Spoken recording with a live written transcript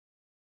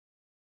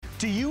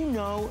Do you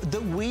know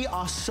that we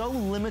are so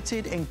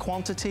limited in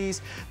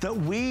quantities that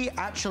we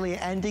actually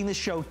are ending the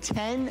show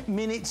 10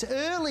 minutes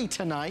early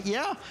tonight?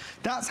 Yeah,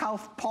 that's how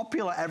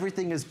popular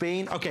everything has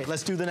been. Okay,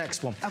 let's do the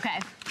next one. Okay.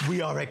 We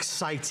are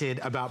excited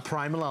about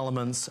Primal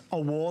Elements,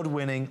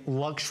 award-winning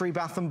luxury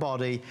bath and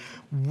body.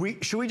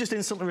 Should we just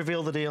instantly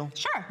reveal the deal?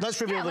 Sure.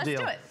 Let's reveal the deal.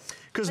 Let's do it.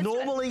 Because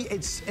normally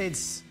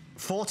it's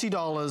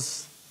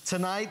 $40.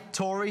 Tonight,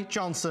 Tori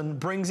Johnson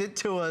brings it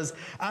to us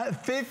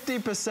at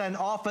 50%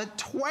 off at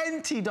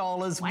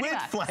 $20 with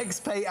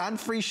FlexPay and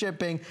free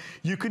shipping.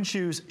 You can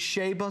choose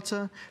shea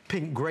butter,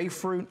 pink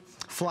grapefruit,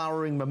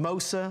 flowering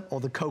mimosa, or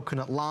the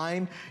coconut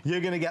lime. You're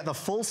gonna get the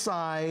full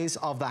size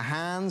of the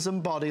hands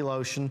and body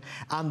lotion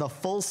and the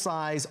full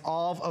size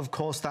of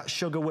course, that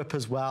sugar whip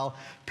as well.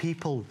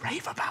 People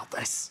rave about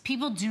this.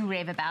 People do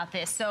rave about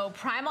this. So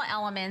Primal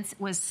Elements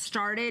was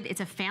started,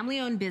 it's a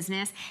family-owned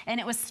business, and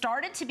it was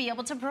started to be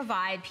able to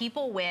provide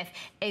people with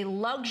a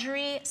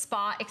luxury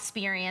spa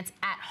experience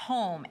at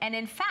home. And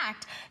in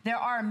fact, there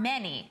are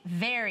many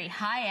very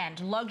high-end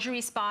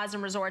luxury spas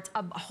and resorts,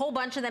 a whole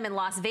bunch of them in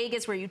Las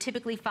Vegas where you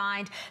typically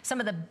find some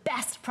of the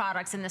best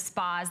products in the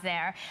spas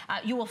there.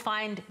 You will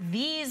find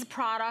these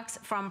products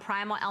from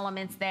Primal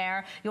Elements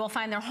there. You will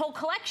find their whole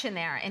collection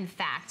there, in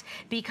fact,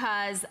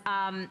 because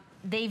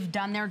they've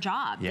done their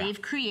job. Yeah.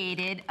 They've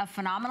created a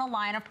phenomenal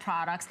line of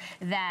products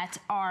that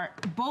are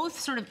both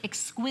sort of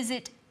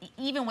exquisite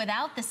even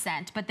without the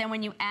scent, but then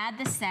when you add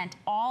the scent,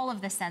 all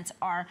of the scents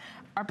are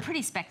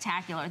pretty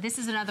spectacular. This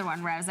is another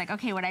one where I was like,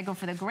 okay, would I go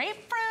for the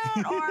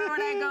grapefruit or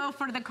would I go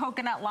for the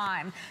coconut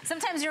lime?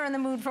 Sometimes you're in the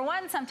mood for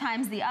one,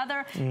 sometimes the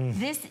other.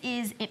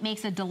 It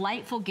makes a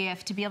delightful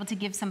gift to be able to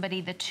give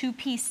somebody the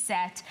two-piece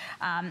set.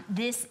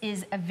 This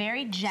is a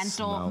very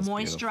gentle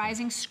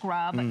moisturizing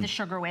scrub, the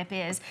Sugar Whip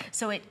is.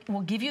 So it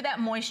will give you that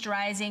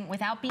moisturizing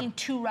without being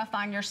too rough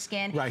on your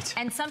skin. Right.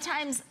 And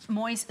sometimes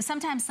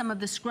some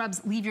of the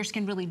scrubs leave your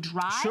skin really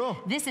dry. Sure.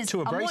 This is a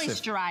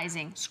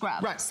moisturizing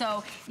scrub. Right.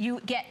 So you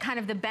get kind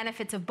of the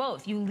benefits of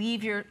both. You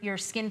leave your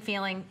skin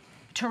feeling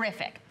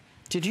terrific.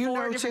 Did you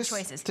notice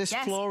this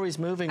floor is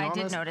moving on us?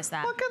 I did notice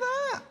that. Look at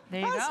that.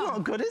 There you go. That's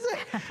not good, is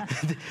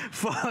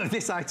it?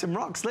 This item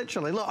rocks,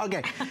 literally. Look,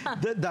 okay.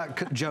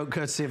 that joke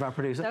courtesy of our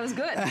producer. That was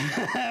good.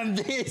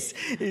 This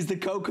is the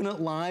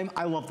coconut lime.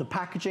 I love the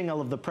packaging. I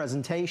love the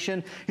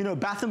presentation. You know,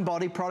 bath and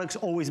body products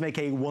always make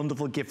a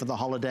wonderful gift for the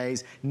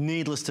holidays.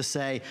 Needless to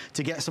say,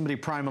 to get somebody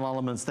Primal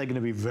Elements, they're going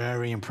to be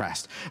very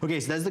impressed. Okay,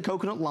 so there's the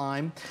coconut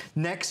lime.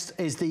 Next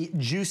is the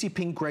juicy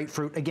pink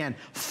grapefruit. Again,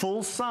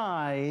 full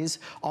size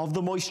of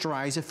the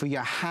moisturizer for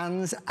your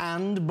hands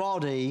and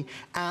body,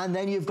 and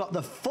then you've got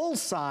the full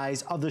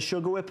size of the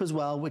Sugar Whip as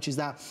well, which is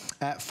that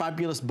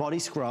fabulous body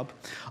scrub.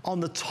 On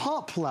the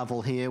top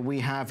level here, we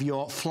have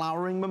your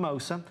flowering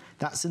mimosa.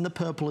 That's in the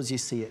purple as you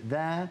see it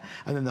there.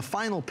 And then the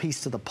final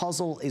piece to the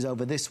puzzle is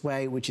over this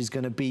way, which is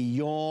going to be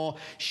your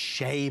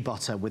shea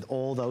butter with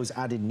all those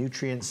added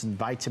nutrients and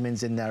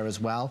vitamins in there as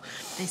well.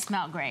 They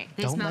smell great.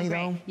 They smell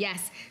great.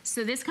 Yes.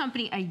 So this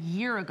company a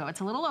year ago, it's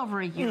a little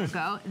over a year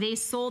ago, they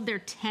sold their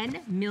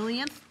 10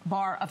 millionth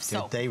bar of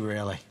soap. Did they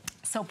really?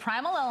 So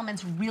Primal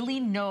Elements really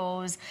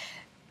knows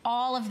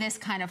all of this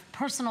kind of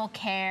personal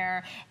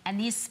care and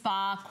these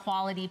spa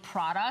quality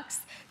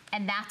products.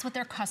 And that's what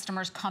their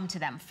customers come to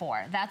them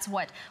for. That's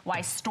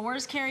why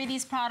stores carry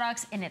these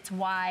products, and it's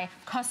why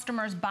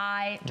customers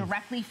buy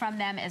directly from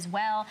them as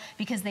well,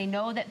 because they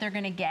know that they're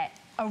gonna get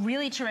a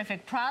really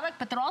terrific product,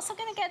 but they're also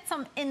gonna get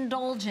some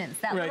indulgence,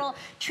 that little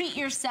treat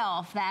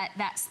yourself,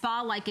 that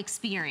spa-like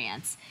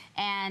experience.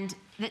 And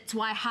that's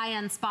why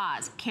high-end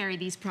spas carry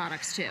these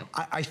products too.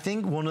 I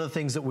think one of the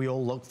things that we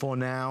all look for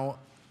now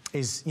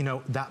is, you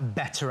know, that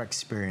better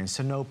experience.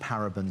 So no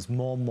parabens,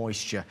 more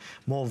moisture,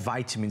 more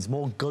vitamins,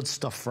 more good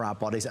stuff for our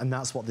bodies, and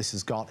that's what this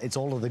has got. It's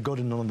all of the good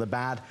and none of the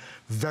bad.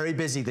 Very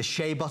busy. The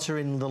shea butter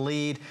in the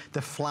lead,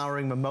 the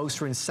flowering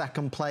mimosa in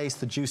second place,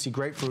 the juicy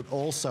grapefruit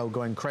also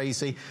going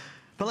crazy.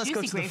 But let's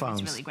go to the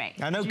phones. Really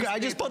great. I know, I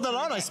just put that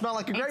on. I smell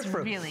like a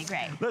grapefruit. It's really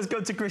great. Let's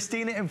go to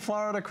Christina in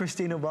Florida.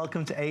 Christina,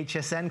 welcome to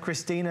HSN.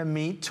 Christina,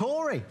 meet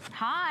Tori.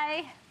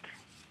 Hi.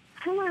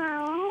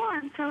 Hello,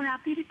 I'm so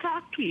happy to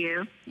talk to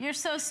you. You're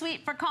so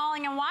sweet for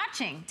calling and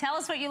watching. Tell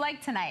us what you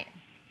like tonight.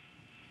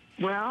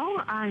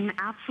 Well, I'm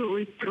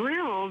absolutely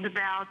thrilled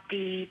about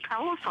the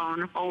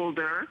telephone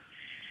holder.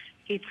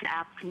 It's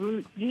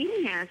absolute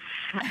genius.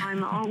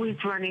 I'm always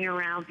running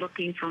around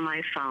looking for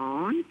my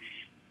phone.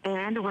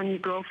 And when you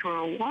go for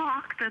a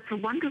walk, that's a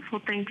wonderful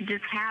thing to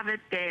just have it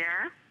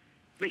there,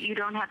 but you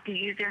don't have to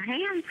use your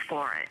hands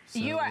for it. So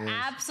you are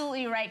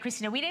absolutely right,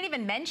 Christina. We didn't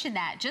even mention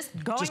that. Just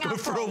going out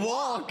for a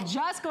walk.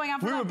 Just going out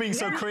for a walk. We were being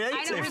so creative.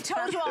 I know, we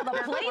told you all the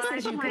places you could go.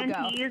 That's what I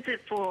plan to use it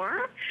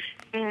for.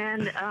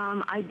 And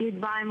I did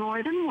buy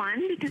more than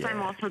one because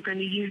I'm also going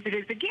to use it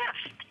as a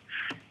gift.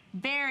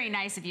 Very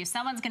nice of you.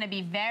 Someone's going to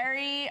be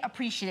very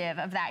appreciative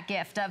of that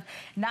gift, of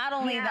not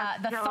only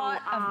the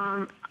thought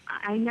of...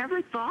 I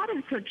never thought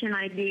of such an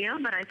idea,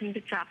 but I think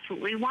it's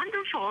absolutely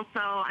wonderful. So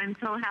I'm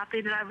so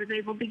happy that I was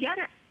able to get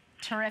it.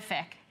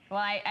 Terrific. Well,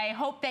 I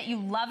hope that you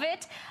love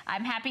it.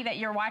 I'm happy that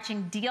you're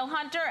watching Deal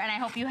Hunter, and I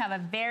hope you have a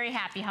very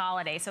happy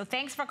holiday. So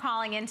thanks for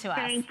calling in to us.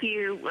 Thank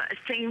you.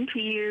 Same to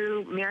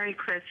you. Merry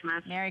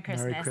Christmas. Merry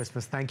Christmas. Merry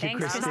Christmas. Thank you,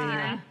 Thanks,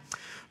 Christina.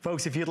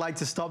 Folks, if you'd like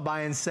to stop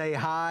by and say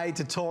hi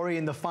to Tori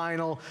in the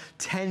final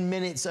 10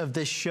 minutes of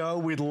this show,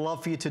 we'd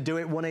love for you to do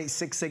it.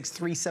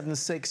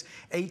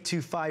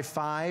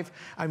 1-866-376-8255.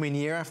 I mean,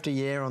 year after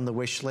year on the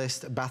wish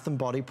list, Bath &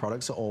 Body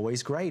products are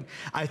always great.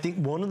 I think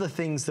one of the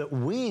things that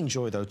we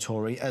enjoy, though,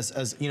 Tori,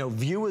 as you know,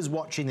 viewers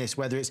watching this,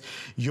 whether it's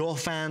your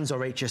fans or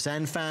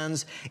HSN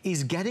fans,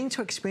 is getting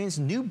to experience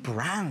new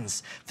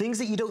brands, things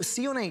that you don't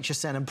see on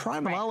HSN. And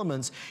Primal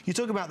Elements, you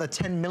talk about the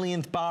 10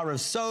 millionth bar of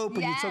soap,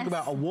 and you talk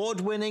about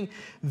award-winning.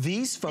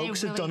 These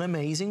folks have done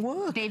amazing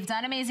work. They've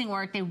done amazing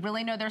work. They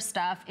really know their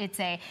stuff.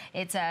 It's a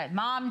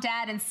mom,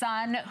 dad, and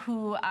son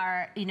who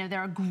are, you know,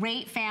 they're a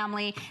great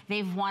family.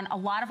 They've won a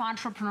lot of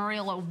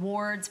entrepreneurial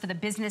awards for the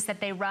business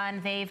that they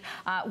run. They've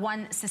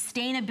won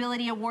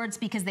sustainability awards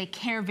because they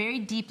care very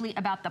deeply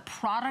about the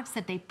products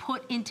that they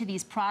put into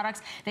these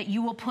products that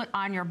you will put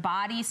on your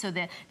body. So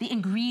the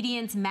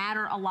ingredients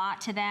matter a lot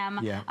to them.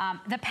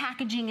 The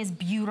packaging is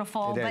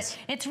beautiful, but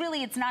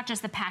it's not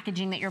just the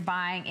packaging that you're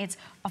buying. It's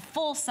a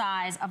full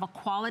size of a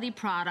quality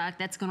product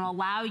that's going to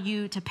allow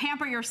you to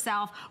pamper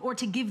yourself or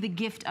to give the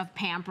gift of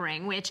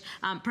pampering, which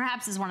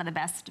perhaps is one of the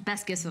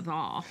best gifts of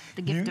all,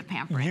 the gift of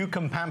pampering. You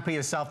can pamper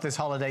yourself this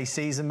holiday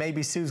season.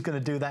 Maybe Sue's going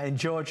to do that in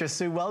Georgia.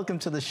 Sue, welcome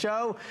to the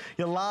show.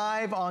 You're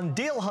live on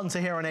Deal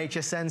Hunter here on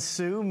HSN.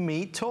 Sue,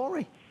 meet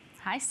Tori.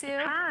 Hi, Sue.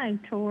 Hi,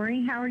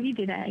 Tori. How are you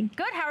today?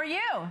 Good. How are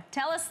you?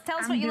 Tell us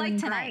what you like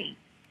tonight. Great.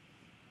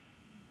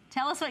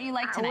 Tell us what you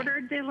like tonight. I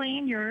ordered the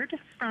lanyard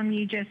from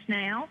you just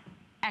now.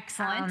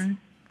 Excellent.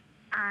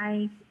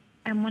 I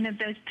am one of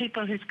those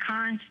people who's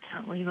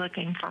constantly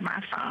looking for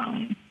my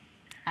phone.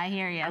 I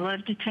hear you. I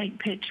love to take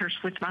pictures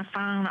with my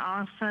phone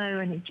also,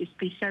 and it'd just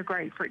be so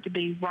great for it to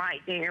be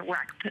right there where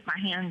I could put my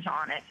hands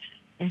on it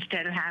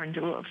instead of having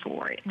to look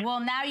for it. Well,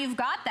 now you've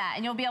got that,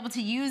 and you'll be able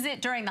to use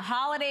it during the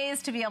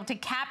holidays to be able to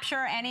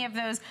capture any of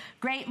those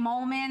great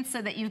moments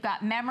so that you've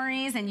got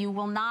memories, and you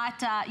will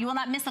not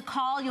miss a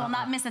call, you will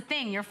not miss a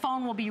thing. Your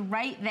phone will be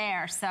right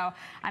there. So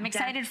I'm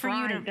excited for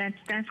you to...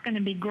 That's going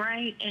to be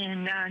great.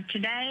 And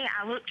today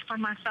I looked for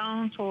my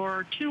phone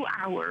for 2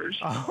 hours.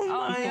 Oh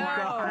my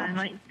God.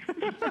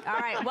 All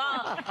right,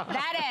 well,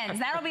 that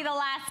ends. That'll be the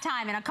last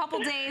time. In a couple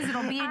days,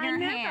 it'll be in your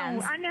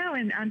hands. I know,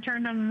 and I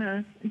turned on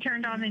the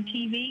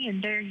TV,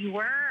 and there you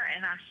were,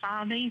 and I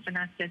saw these, and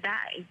I said,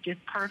 that is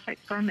just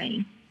perfect for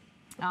me.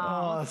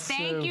 Oh,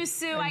 thank you,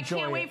 Sue. I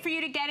can't wait for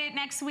you to get it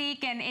next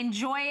week and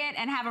enjoy it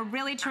and have a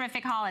really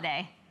terrific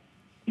holiday.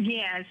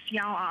 Yes,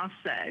 y'all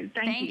also.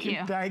 Thank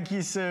you. Thank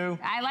you, Sue.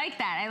 I like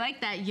that. I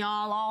like that.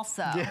 Y'all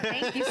also.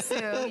 Thank you,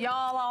 Sue.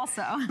 Y'all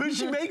also. But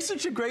she makes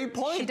such a great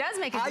point. She does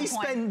make a good point.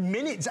 I spend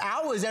minutes,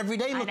 hours every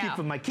day looking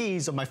for my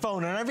keys on my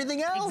phone and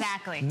everything else.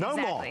 Exactly. No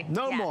more.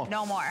 No more.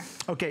 No more.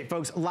 Okay,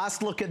 folks,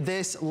 last look at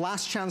this.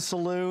 Last Chance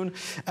Saloon.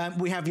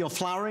 We have your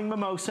flowering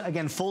mimosa.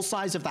 Again, full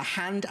size of the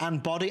hand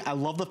and body. I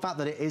love the fact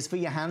that it is for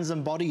your hands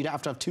and body. You don't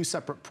have to have two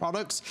separate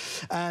products.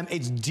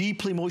 It's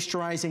deeply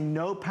moisturizing.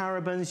 No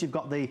parabens. You've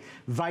got the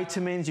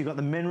vitamins, you've got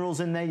the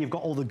minerals in there, you've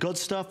got all the good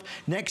stuff.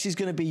 Next is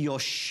going to be your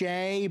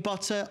shea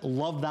butter.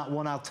 Love that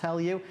one, I'll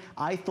tell you.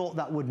 I thought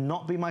that would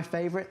not be my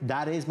favorite.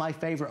 That is my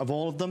favorite of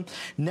all of them.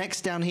 Next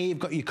down here, you've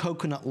got your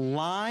coconut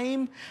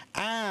lime,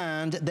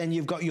 and then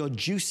you've got your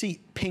juicy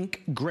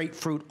pink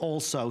grapefruit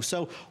also.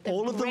 So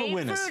all of them are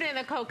winners. Grapefruit and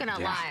the coconut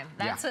lime.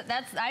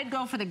 I'd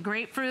go for the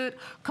grapefruit,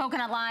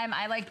 coconut lime.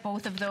 I liked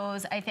both of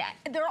those. I think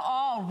they're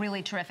all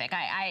really terrific.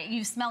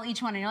 You smell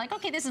each one and you're like,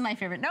 okay, this is my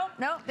favorite. Nope,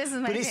 this is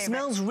my favorite. But it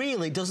smells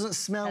real. It doesn't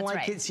smell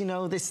like it's, you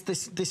know,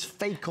 this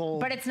fake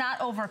old... But it's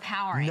not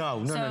overpowering.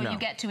 No. So you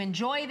get to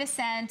enjoy the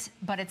scent,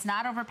 but it's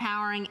not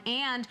overpowering.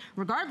 And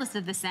regardless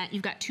of the scent,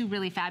 you've got two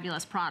really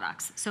fabulous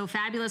products. So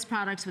fabulous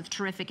products with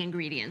terrific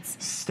ingredients.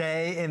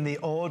 Stay in the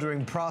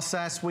ordering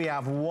process. We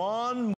have one